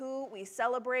we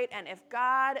celebrate, and if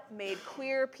God made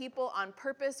queer people on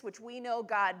purpose, which we know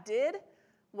God did,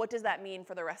 what does that mean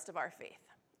for the rest of our faith?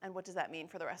 And what does that mean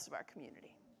for the rest of our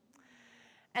community?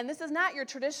 And this is not your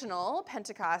traditional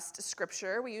Pentecost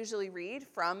scripture. We usually read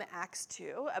from Acts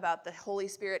 2 about the Holy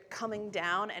Spirit coming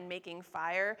down and making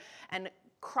fire and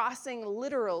crossing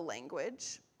literal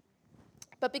language.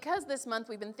 But because this month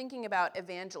we've been thinking about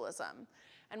evangelism,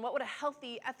 and what would a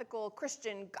healthy, ethical,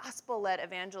 Christian, gospel-led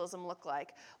evangelism look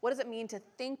like? What does it mean to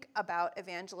think about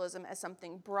evangelism as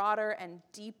something broader and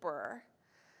deeper?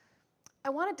 I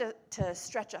wanted to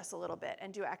stretch us a little bit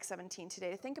and do Acts 17 today,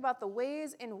 to think about the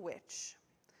ways in which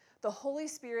the Holy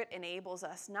Spirit enables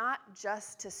us not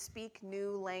just to speak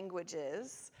new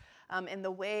languages in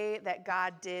the way that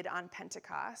God did on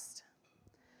Pentecost,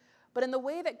 but in the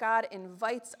way that God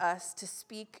invites us to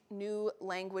speak new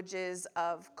languages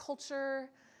of culture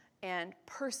and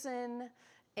person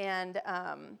and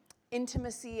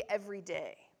intimacy every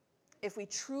day, if we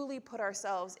truly put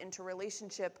ourselves into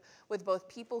relationship with both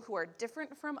people who are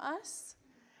different from us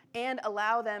and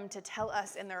allow them to tell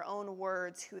us in their own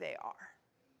words who they are.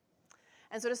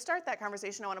 And so to start that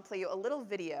conversation, I want to play you a little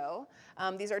video.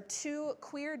 These are two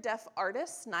queer deaf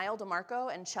artists, Niall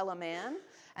DeMarco and Chella Mann,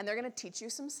 and they're going to teach you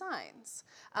some signs.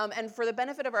 And for the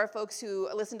benefit of our folks who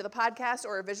listen to the podcast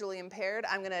or are visually impaired,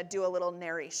 I'm going to do a little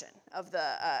narration of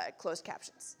the closed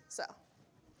captions. So.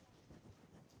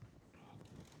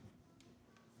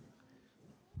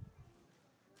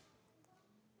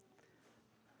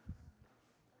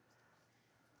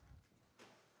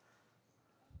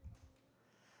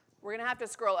 We're going to have to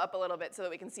scroll up a little bit so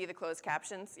that we can see the closed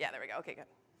captions. Yeah, there we go. Okay, good.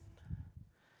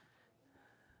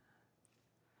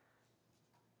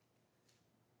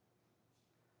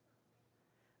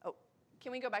 Oh,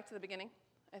 can we go back to the beginning?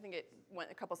 I think it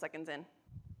went a couple seconds in.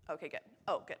 Okay, good.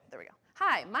 Oh, good. There we go.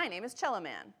 Hi, my name is Chella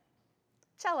Mann.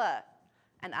 Chella.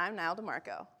 And I'm Niall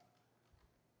DeMarco.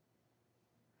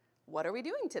 What are we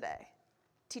doing today?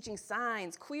 Teaching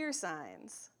signs, queer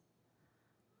signs.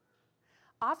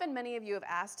 Often, many of you have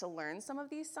asked to learn some of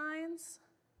these signs,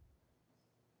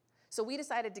 so we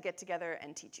decided to get together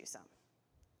and teach you some.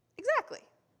 Exactly.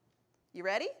 You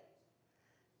ready?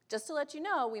 Just to let you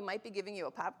know, we might be giving you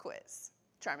a pop quiz.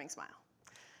 Charming smile.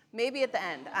 Maybe at the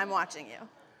end. I'm watching you.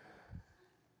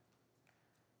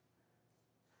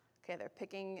 Okay, they're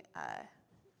picking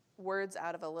words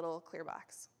out of a little clear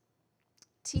box.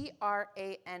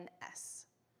 Trans.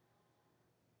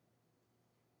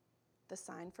 The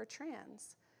sign for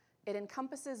trans. It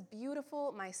encompasses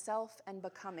beautiful, myself, and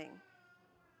becoming.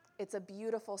 It's a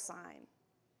beautiful sign.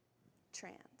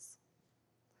 Trans.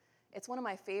 It's one of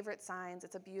my favorite signs.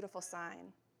 It's a beautiful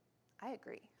sign. I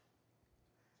agree.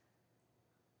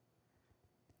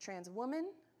 Trans woman,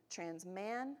 trans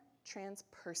man, trans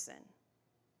person.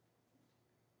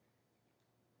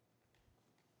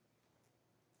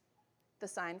 The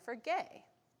sign for gay.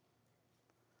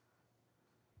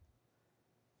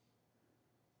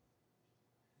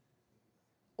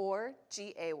 Or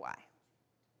G-A-Y.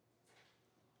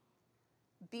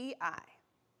 B-I.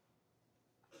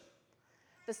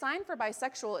 The sign for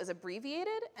bisexual is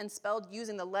abbreviated and spelled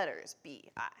using the letters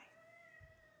B-I.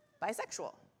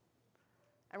 Bisexual.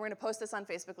 And we're going to post this on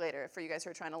Facebook later for you guys who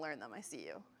are trying to learn them. I see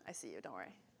you, don't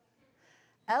worry.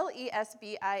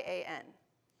 L-E-S-B-I-A-N.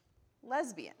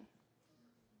 Lesbian.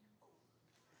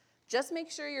 Just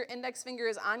make sure your index finger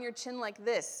is on your chin like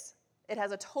this. It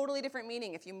has a totally different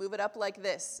meaning if you move it up like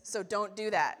this, so don't do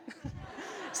that.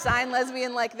 Sign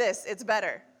lesbian like this, it's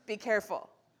better. Be careful.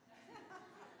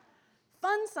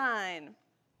 Fun sign.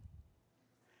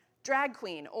 Drag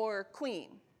queen or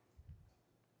queen.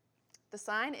 The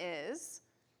sign is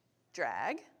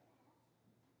drag.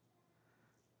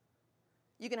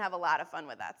 You can have a lot of fun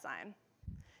with that sign.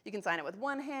 You can sign it with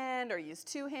one hand or use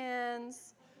two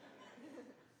hands.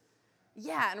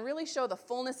 Yeah, and really show the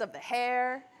fullness of the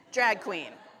hair. Drag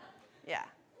queen. Yeah.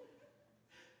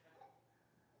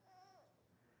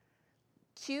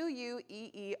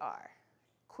 Q-U-E-E-R.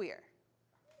 Queer.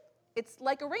 It's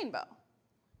like a rainbow.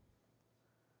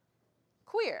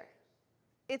 Queer.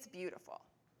 It's beautiful.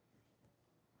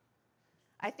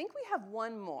 I think we have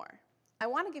one more. I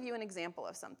want to give you an example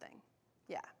of something.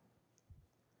 Yeah.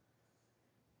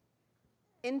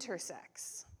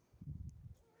 Intersex.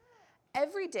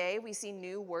 Every day we see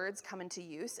new words come into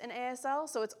use in ASL,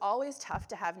 so it's always tough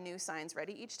to have new signs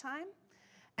ready each time.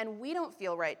 And we don't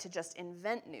feel right to just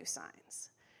invent new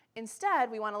signs. Instead,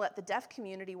 we want to let the deaf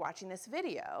community watching this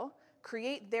video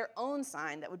create their own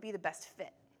sign that would be the best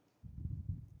fit.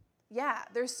 Yeah,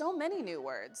 there's so many new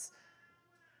words.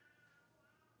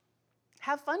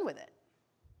 Have fun with it.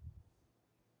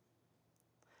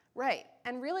 Right.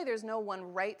 And really, there's no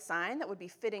one right sign that would be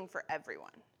fitting for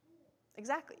everyone.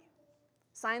 Exactly.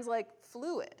 Signs like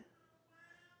fluid.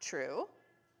 True.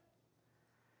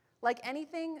 Like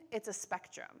anything, it's a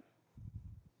spectrum.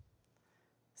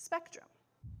 Spectrum.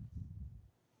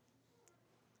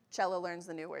 Cello learns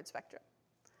the new word spectrum.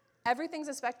 Everything's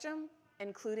a spectrum,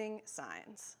 including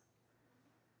signs.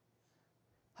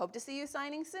 Hope to see you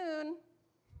signing soon.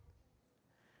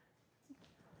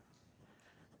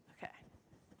 Okay.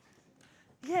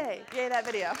 Yay that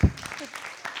video.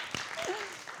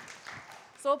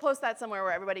 So we'll post that somewhere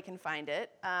where everybody can find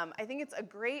it. I think it's a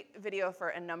great video for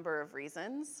a number of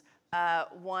reasons.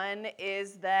 One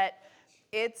is that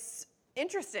it's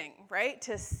interesting, right,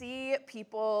 to see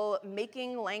people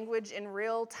making language in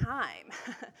real time,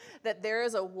 that there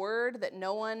is a word that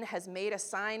no one has made a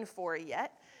sign for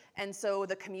yet, and so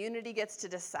the community gets to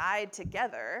decide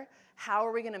together, how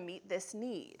are we going to meet this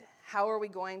need? How are we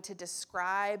going to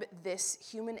describe this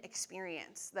human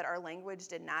experience that our language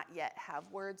did not yet have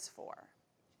words for?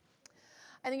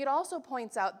 I think it also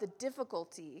points out the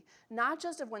difficulty, not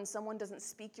just of when someone doesn't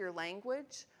speak your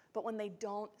language, but when they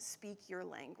don't speak your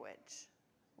language,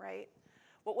 right?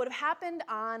 What would have happened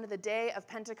on the day of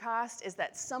Pentecost is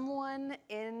that someone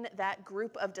in that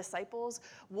group of disciples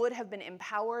would have been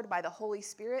empowered by the Holy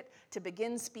Spirit to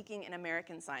begin speaking in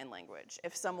American Sign Language.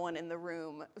 If someone in the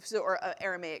room, or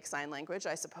Aramaic Sign Language,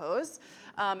 I suppose,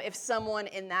 if someone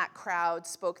in that crowd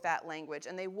spoke that language,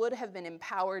 and they would have been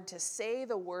empowered to say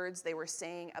the words they were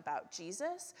saying about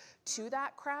Jesus to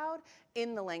that crowd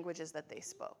in the languages that they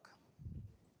spoke.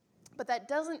 But that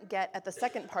doesn't get at the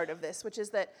second part of this, which is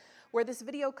that where this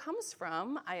video comes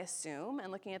from, I assume,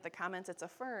 and looking at the comments it's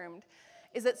affirmed,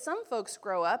 is that some folks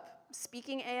grow up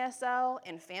speaking ASL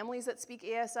in families that speak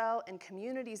ASL, in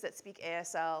communities that speak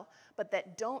ASL, but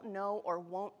that don't know or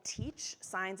won't teach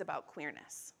signs about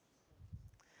queerness.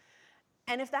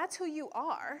 And if that's who you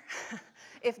are,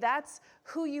 if that's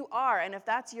who you are, and if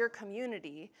that's your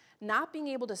community, not being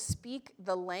able to speak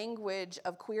the language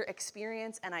of queer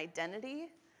experience and identity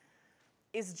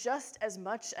is just as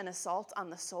much an assault on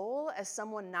the soul as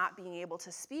someone not being able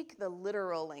to speak the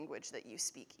literal language that you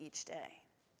speak each day.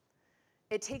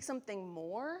 It takes something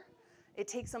more, it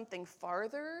takes something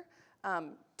farther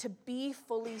to be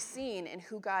fully seen in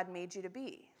who God made you to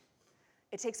be.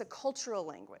 It takes a cultural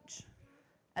language,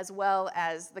 as well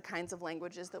as the kinds of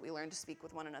languages that we learn to speak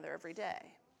with one another every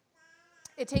day.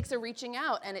 It takes a reaching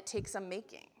out, and it takes a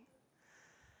making.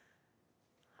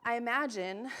 I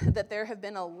imagine that there have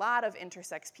been a lot of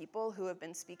intersex people who have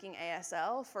been speaking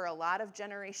ASL for a lot of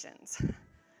generations.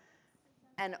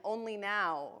 And only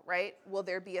now, right, will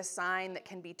there be a sign that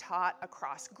can be taught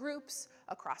across groups,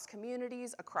 across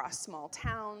communities, across small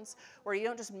towns, where you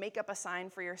don't just make up a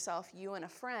sign for yourself, you and a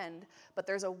friend, but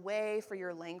there's a way for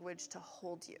your language to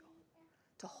hold you,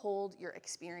 to hold your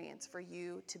experience, for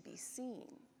you to be seen.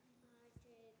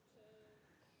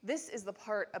 This is the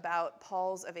part about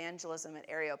Paul's evangelism at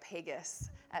Areopagus,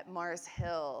 at Mars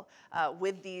Hill,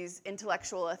 with these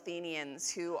intellectual Athenians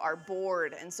who are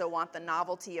bored and so want the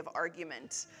novelty of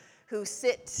argument, who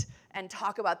sit and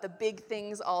talk about the big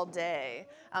things all day,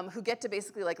 who get to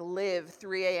basically live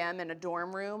 3 a.m. in a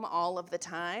dorm room all of the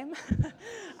time.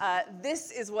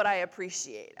 This is what I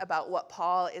appreciate about what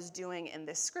Paul is doing in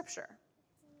this scripture,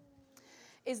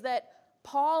 is that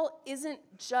Paul isn't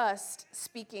just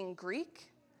speaking Greek.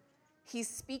 He's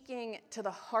speaking to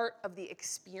the heart of the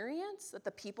experience that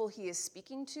the people he is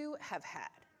speaking to have had.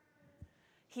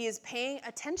 He is paying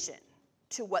attention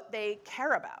to what they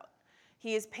care about.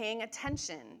 He is paying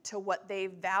attention to what they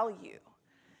value.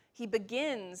 He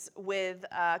begins with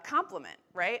a compliment,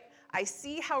 right? I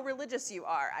see how religious you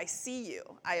are. I see you.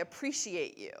 I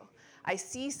appreciate you. I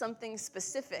see something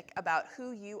specific about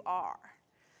who you are.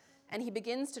 And he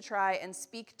begins to try and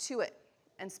speak to it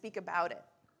and speak about it.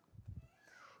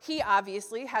 He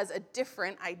obviously has a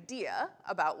different idea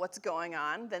about what's going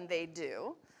on than they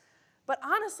do. But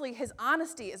honestly, his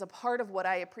honesty is a part of what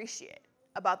I appreciate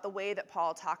about the way that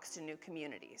Paul talks to new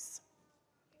communities.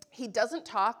 He doesn't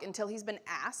talk until he's been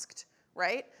asked,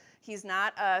 right? He's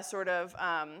not a sort of,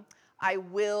 I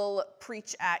will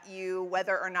preach at you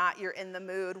whether or not you're in the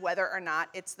mood, whether or not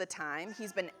it's the time.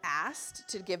 He's been asked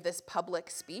to give this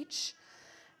public speech.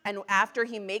 And after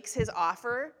he makes his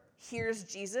offer, here's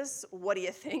Jesus, what do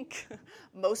you think?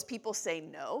 Most people say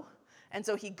no. And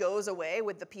so he goes away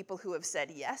with the people who have said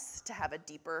yes to have a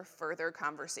deeper, further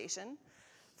conversation.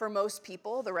 For most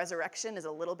people, the resurrection is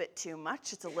a little bit too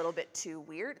much. It's a little bit too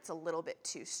weird. It's a little bit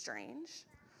too strange.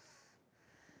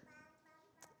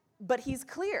 But he's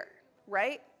clear,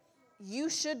 right? You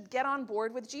should get on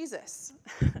board with Jesus.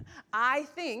 I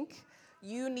think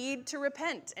you need to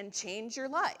repent and change your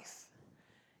life.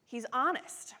 He's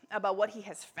honest about what he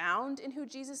has found in who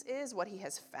Jesus is, what he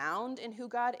has found in who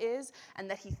God is, and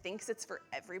that he thinks it's for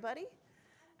everybody,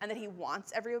 and that he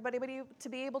wants everybody to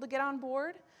be able to get on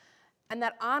board. And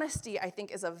that honesty, I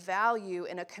think, is a value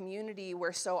in a community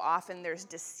where so often there's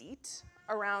deceit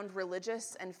around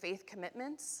religious and faith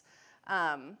commitments.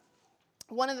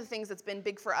 One of the things that's been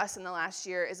big for us in the last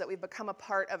year is that we've become a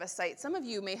part of a site some of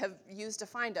you may have used to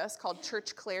find us called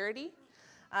Church Clarity.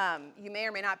 You may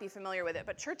or may not be familiar with it,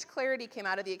 but Church Clarity came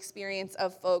out of the experience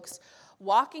of folks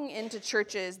walking into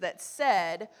churches that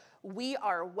said, we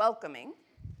are welcoming,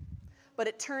 but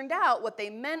it turned out what they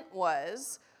meant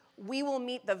was, we will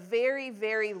meet the very,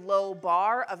 very low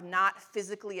bar of not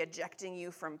physically ejecting you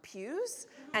from pews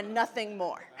and nothing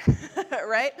more,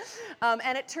 right?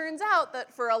 And it turns out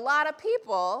that for a lot of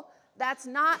people, that's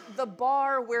not the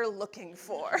bar we're looking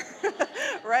for,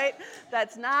 right?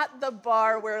 That's not the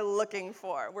bar we're looking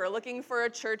for. We're looking for a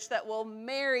church that will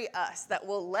marry us, that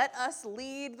will let us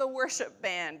lead the worship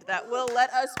band, that will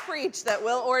let us preach, that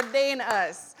will ordain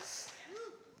us.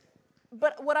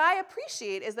 But what I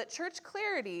appreciate is that Church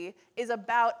Clarity is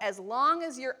about, as long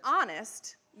as you're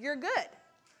honest, you're good.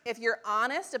 If you're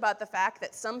honest about the fact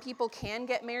that some people can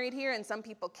get married here and some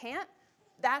people can't,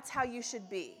 that's how you should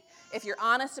be. If you're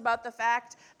honest about the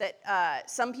fact that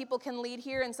some people can lead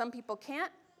here and some people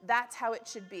can't, that's how it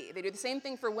should be. They do the same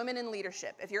thing for women in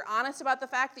leadership. If you're honest about the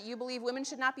fact that you believe women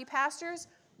should not be pastors,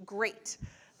 great.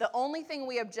 The only thing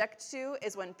we object to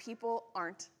is when people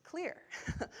aren't clear.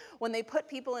 When they put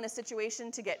people in a situation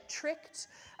to get tricked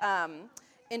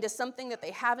into something that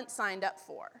they haven't signed up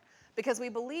for. Because we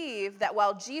believe that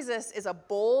while Jesus is a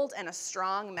bold and a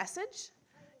strong message,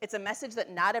 it's a message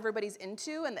that not everybody's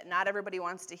into and that not everybody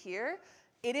wants to hear.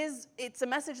 It's a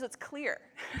message that's clear.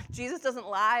 Jesus doesn't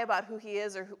lie about who he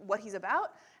is or what he's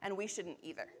about, and we shouldn't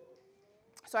either.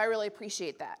 So I really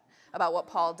appreciate that about what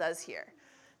Paul does here.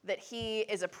 That he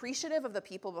is appreciative of the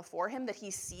people before him, that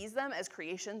he sees them as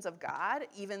creations of God,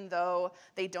 even though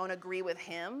they don't agree with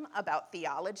him about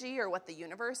theology or what the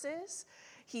universe is.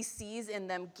 He sees in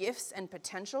them gifts and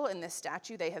potential in this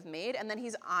statue they have made, and then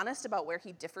he's honest about where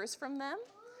he differs from them.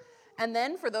 And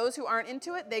then for those who aren't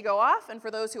into it, they go off, and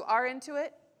for those who are into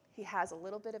it, he has a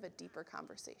little bit of a deeper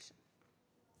conversation.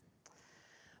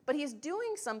 But he's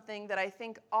doing something that I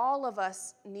think all of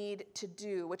us need to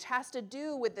do, which has to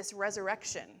do with this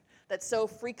resurrection that so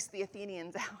freaks the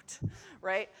Athenians out,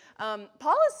 right?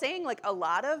 Paul is saying like a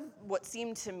lot of what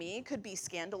seemed to me could be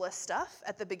scandalous stuff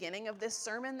at the beginning of this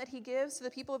sermon that he gives to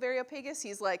the people of Areopagus.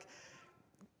 He's like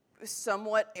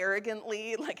somewhat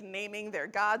arrogantly like naming their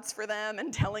gods for them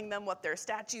and telling them what their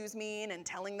statues mean and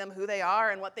telling them who they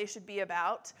are and what they should be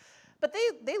about. But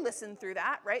they listen through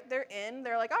that, right? They're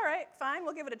like, all right, fine,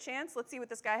 we'll give it a chance. Let's see what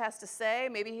this guy has to say.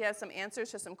 Maybe he has some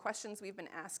answers to some questions we've been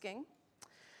asking.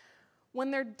 When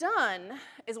they're done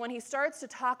is when he starts to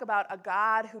talk about a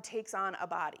God who takes on a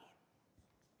body.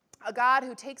 A God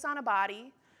who takes on a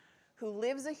body, who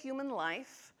lives a human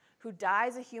life, who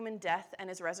dies a human death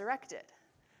and is resurrected.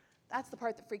 That's the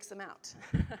part that freaks them out.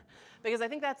 Because I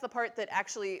think that's the part that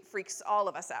actually freaks all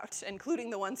of us out, including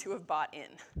the ones who have bought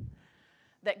in.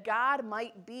 That God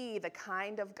might be the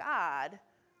kind of God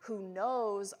who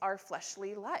knows our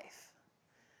fleshly life.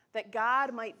 That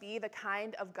God might be the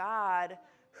kind of God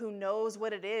who knows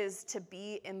what it is to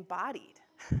be embodied.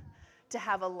 To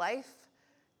have a life,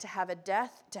 to have a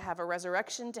death, to have a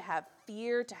resurrection, to have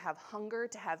fear, to have hunger,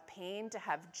 to have pain, to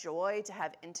have joy, to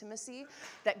have intimacy.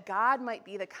 That God might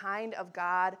be the kind of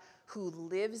God who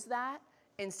lives that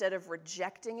instead of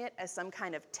rejecting it as some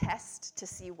kind of test to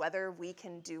see whether we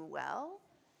can do well.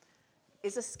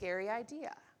 Is a scary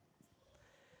idea.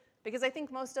 Because I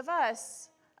think most of us,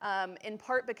 in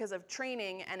part because of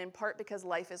training and in part because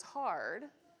life is hard,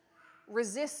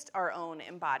 resist our own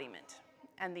embodiment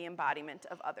and the embodiment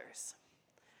of others.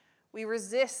 We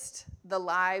resist the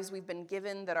lives we've been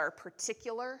given that are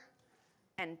particular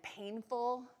and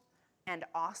painful and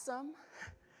awesome,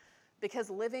 because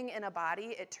living in a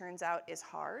body, it turns out, is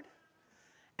hard.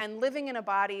 And living in a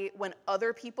body when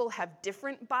other people have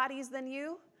different bodies than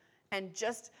you, and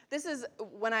this is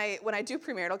when I do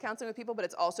premarital counseling with people, but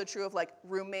it's also true of like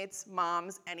roommates,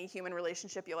 moms, any human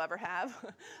relationship you'll ever have.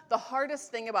 The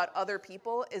hardest thing about other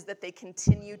people is that they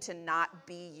continue to not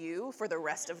be you for the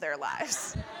rest of their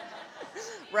lives.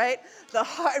 Right?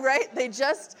 Right? They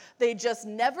just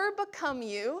never become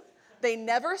you. They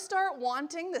never start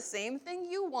wanting the same thing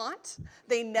you want.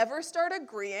 They never start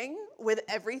agreeing with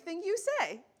everything you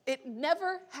say. It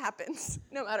never happens,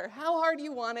 no matter how hard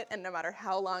you want it and no matter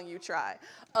how long you try.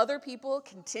 Other people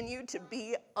continue to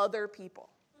be other people.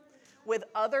 with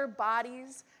other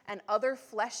bodies and other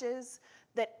fleshes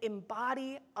that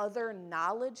embody other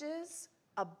knowledges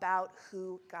about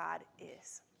who God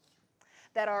is.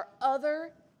 That are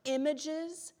other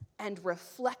images and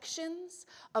reflections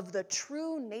of the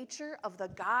true nature of the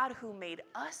God who made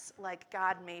us like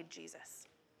God made Jesus.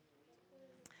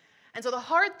 And so the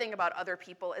hard thing about other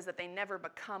people is that they never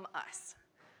become us.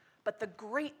 But the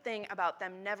great thing about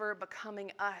them never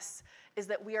becoming us is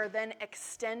that we are then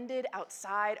extended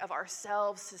outside of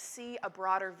ourselves to see a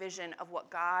broader vision of what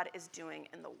God is doing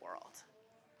in the world.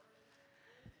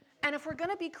 And if we're going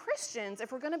to be Christians,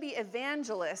 if we're going to be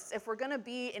evangelists, if we're going to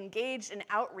be engaged in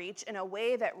outreach in a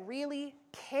way that really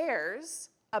cares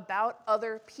about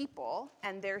other people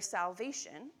and their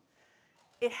salvation,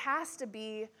 it has to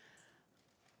be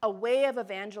a way of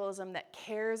evangelism that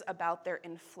cares about their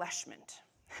enfleshment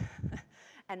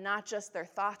and not just their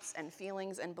thoughts and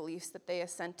feelings and beliefs that they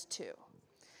assent to.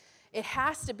 It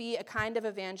has to be a kind of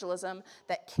evangelism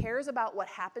that cares about what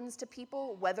happens to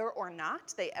people, whether or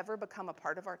not they ever become a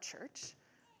part of our church,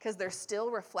 because they're still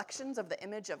reflections of the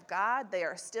image of God. They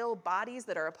are still bodies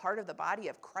that are a part of the body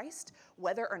of Christ,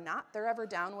 whether or not they're ever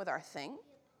down with our thing.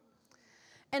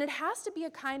 And it has to be a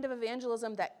kind of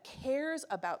evangelism that cares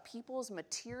about people's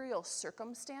material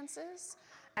circumstances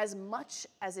as much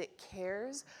as it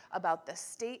cares about the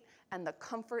state and the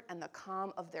comfort and the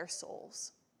calm of their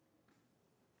souls.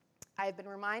 I have been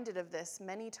reminded of this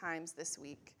many times this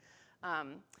week.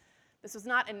 This was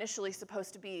not initially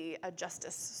supposed to be a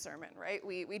justice sermon, right?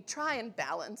 We try and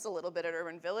balance a little bit at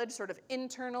Urban Village, sort of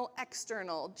internal,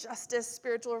 external, justice,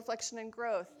 spiritual reflection, and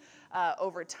growth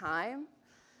over time.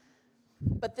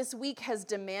 But this week has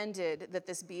demanded that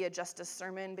this be a justice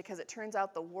sermon because it turns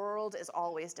out the world is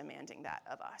always demanding that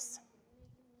of us.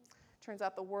 Turns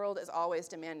out the world is always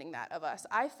demanding that of us.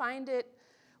 I find it,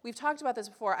 we've talked about this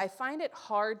before, I find it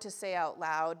hard to say out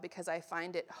loud because I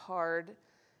find it hard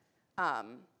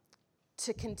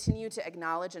to continue to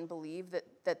acknowledge and believe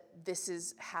that this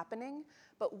is happening.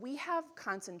 But we have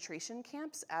concentration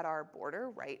camps at our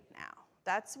border right now.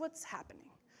 That's what's happening.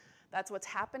 That's what's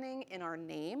happening in our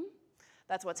name.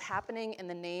 That's what's happening in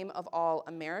the name of all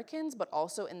Americans, but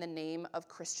also in the name of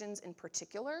Christians in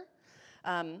particular.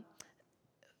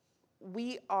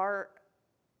 We are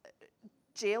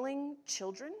jailing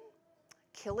children,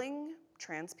 killing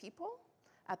trans people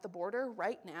at the border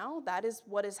right now. That is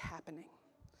what is happening.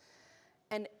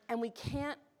 And we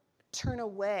can't turn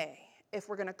away if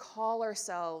we're going to call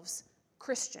ourselves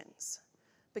Christians.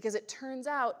 Because it turns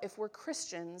out if we're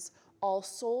Christians, all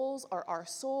souls are our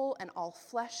soul, and all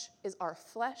flesh is our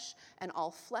flesh, and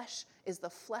all flesh is the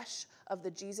flesh of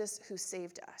the Jesus who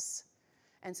saved us.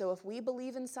 And so if we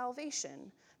believe in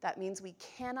salvation, that means we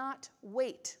cannot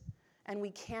wait, and we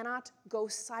cannot go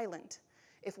silent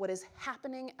if what is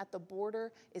happening at the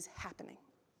border is happening.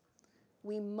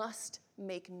 We must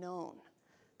make known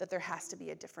that there has to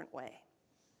be a different way.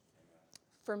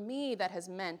 For me, that has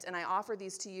meant, and I offer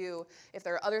these to you if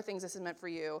there are other things this has meant for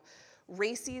you,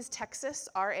 RAICES Texas,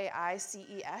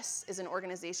 RAICES, is an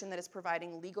organization that is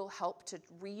providing legal help to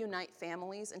reunite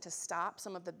families and to stop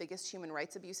some of the biggest human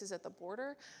rights abuses at the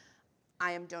border.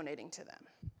 I am donating to them.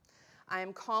 I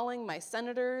am calling my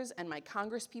senators and my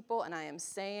congresspeople, and I am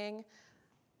saying,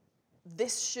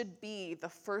 this should be the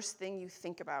first thing you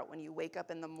think about when you wake up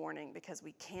in the morning, because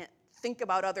we can't think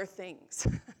about other things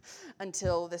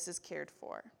until this is cared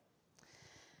for.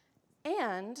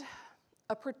 And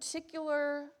a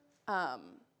particular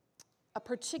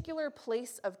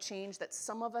place of change that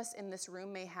some of us in this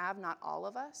room may have, not all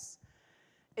of us,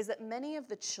 is that many of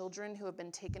the children who have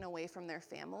been taken away from their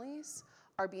families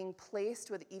are being placed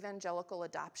with evangelical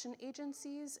adoption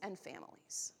agencies and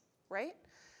families, right?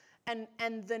 And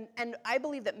I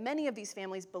believe that many of these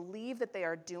families believe that they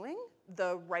are doing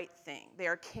the right thing. They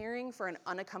are caring for an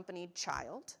unaccompanied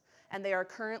child, and they are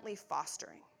currently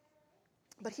fostering.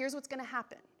 But here's what's going to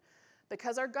happen.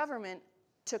 Because our government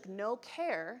took no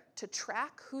care to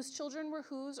track whose children were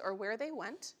whose or where they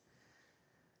went,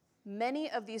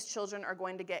 many of these children are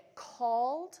going to get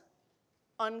called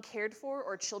uncared for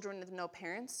or children with no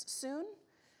parents soon,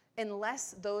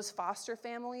 unless those foster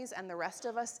families and the rest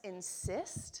of us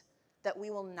insist that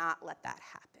we will not let that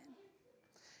happen.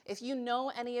 If you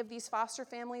know any of these foster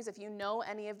families, if you know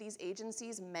any of these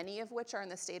agencies, many of which are in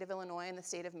the state of Illinois and the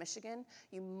state of Michigan,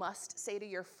 you must say to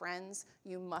your friends,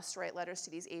 you must write letters to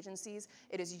these agencies.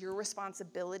 It is your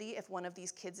responsibility, if one of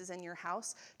these kids is in your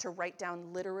house, to write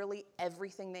down literally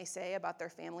everything they say about their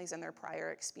families and their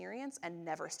prior experience, and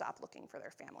never stop looking for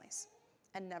their families,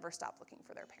 and never stop looking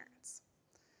for their parents.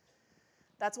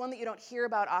 That's one that you don't hear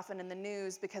about often in the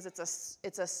news because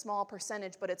it's a small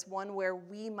percentage, but it's one where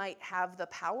we might have the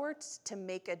power to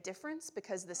make a difference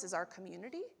because this is our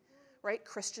community, right?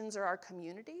 Christians are our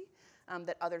community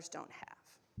that others don't have.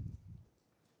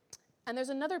 And there's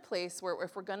another place where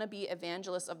if we're going to be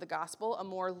evangelists of the gospel, a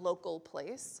more local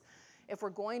place, if we're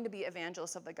going to be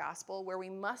evangelists of the gospel, where we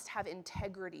must have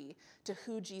integrity to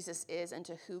who Jesus is and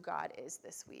to who God is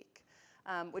this week,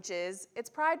 which is, it's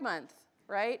Pride Month,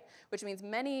 right? Which means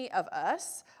many of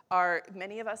us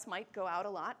might go out a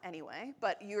lot anyway,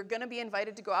 but you're going to be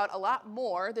invited to go out a lot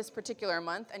more this particular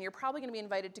month, and you're probably going to be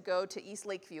invited to go to East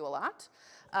Lakeview a lot,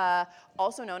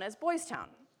 also known as Boys Town.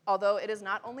 Although it is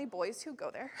not only boys who go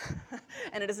there,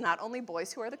 and it is not only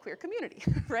boys who are the queer community,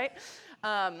 right?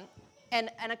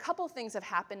 And a couple things have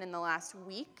happened in the last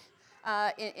week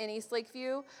in East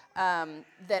Lakeview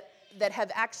that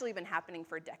have actually been happening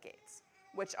for decades,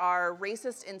 which are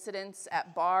racist incidents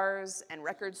at bars and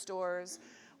record stores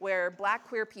where Black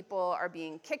queer people are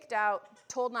being kicked out,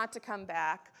 told not to come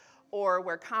back, or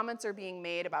where comments are being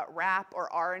made about rap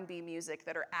or R&B music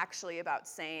that are actually about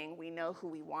saying we know who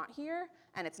we want here,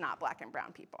 and it's not Black and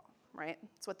brown people, right?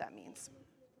 That's what that means.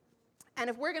 And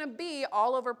if we're gonna be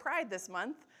all over Pride this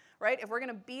month, right? If we're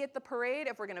gonna be at the parade,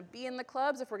 if we're gonna be in the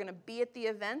clubs, if we're gonna be at the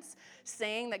events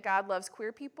saying that God loves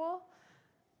queer people,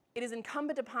 it is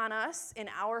incumbent upon us in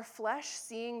our flesh,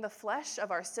 seeing the flesh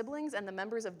of our siblings and the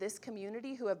members of this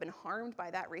community who have been harmed by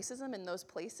that racism in those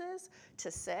places, to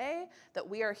say that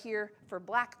we are here for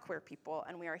Black queer people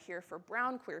and we are here for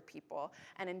brown queer people.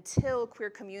 And until queer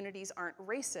communities aren't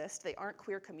racist, they aren't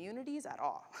queer communities at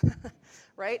all,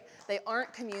 right? They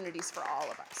aren't communities for all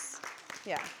of us.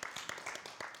 Yeah.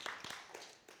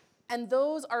 And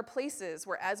those are places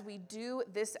where, as we do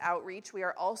this outreach, we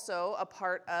are also a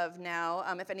part of now,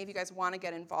 if any of you guys want to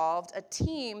get involved, a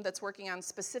team that's working on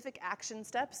specific action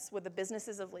steps with the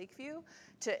businesses of Lakeview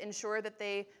to ensure that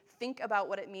they think about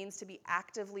what it means to be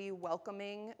actively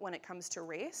welcoming when it comes to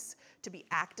race, to be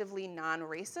actively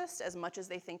non-racist as much as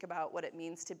they think about what it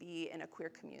means to be in a queer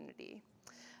community.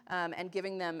 And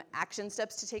giving them action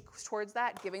steps to take towards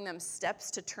that, giving them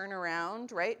steps to turn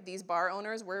around, right? These bar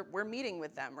owners, we're meeting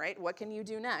with them, right? What can you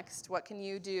do next? What can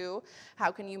you do?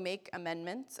 How can you make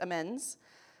amends?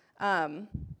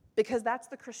 Because that's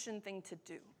the Christian thing to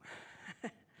do.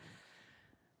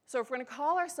 So if we're going to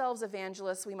call ourselves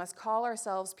evangelists, we must call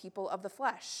ourselves people of the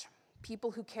flesh,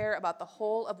 people who care about the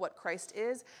whole of what Christ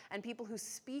is, and people who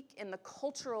speak in the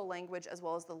cultural language as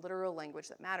well as the literal language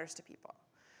that matters to people.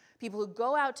 People who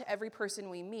go out to every person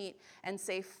we meet and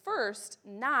say first,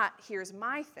 not here's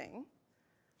my thing,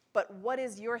 but what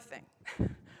is your thing?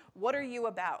 What are you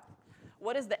about?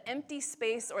 What is the empty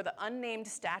space or the unnamed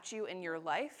statue in your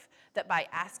life that by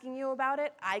asking you about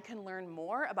it, I can learn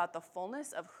more about the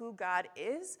fullness of who God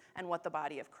is and what the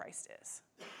body of Christ is?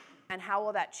 And how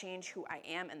will that change who I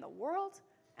am in the world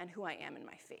and who I am in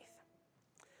my faith?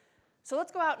 So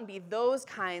let's go out and be those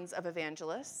kinds of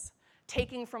evangelists,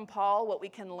 taking from Paul what we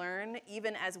can learn,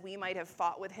 even as we might have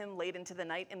fought with him late into the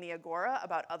night in the Agora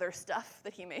about other stuff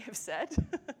that he may have said.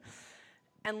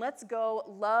 And let's go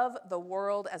love the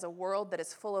world as a world that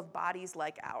is full of bodies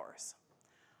like ours.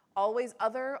 Always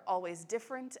other, always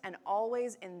different, and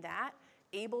always in that,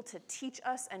 able to teach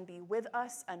us and be with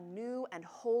us a new and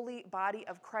holy body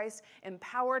of Christ,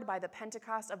 empowered by the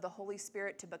Pentecost of the Holy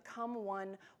Spirit to become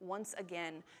one once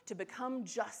again, to become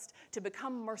just, to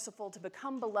become merciful, to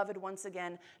become beloved once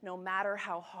again, no matter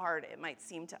how hard it might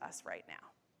seem to us right now.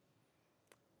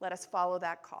 Let us follow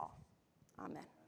that call. Amen.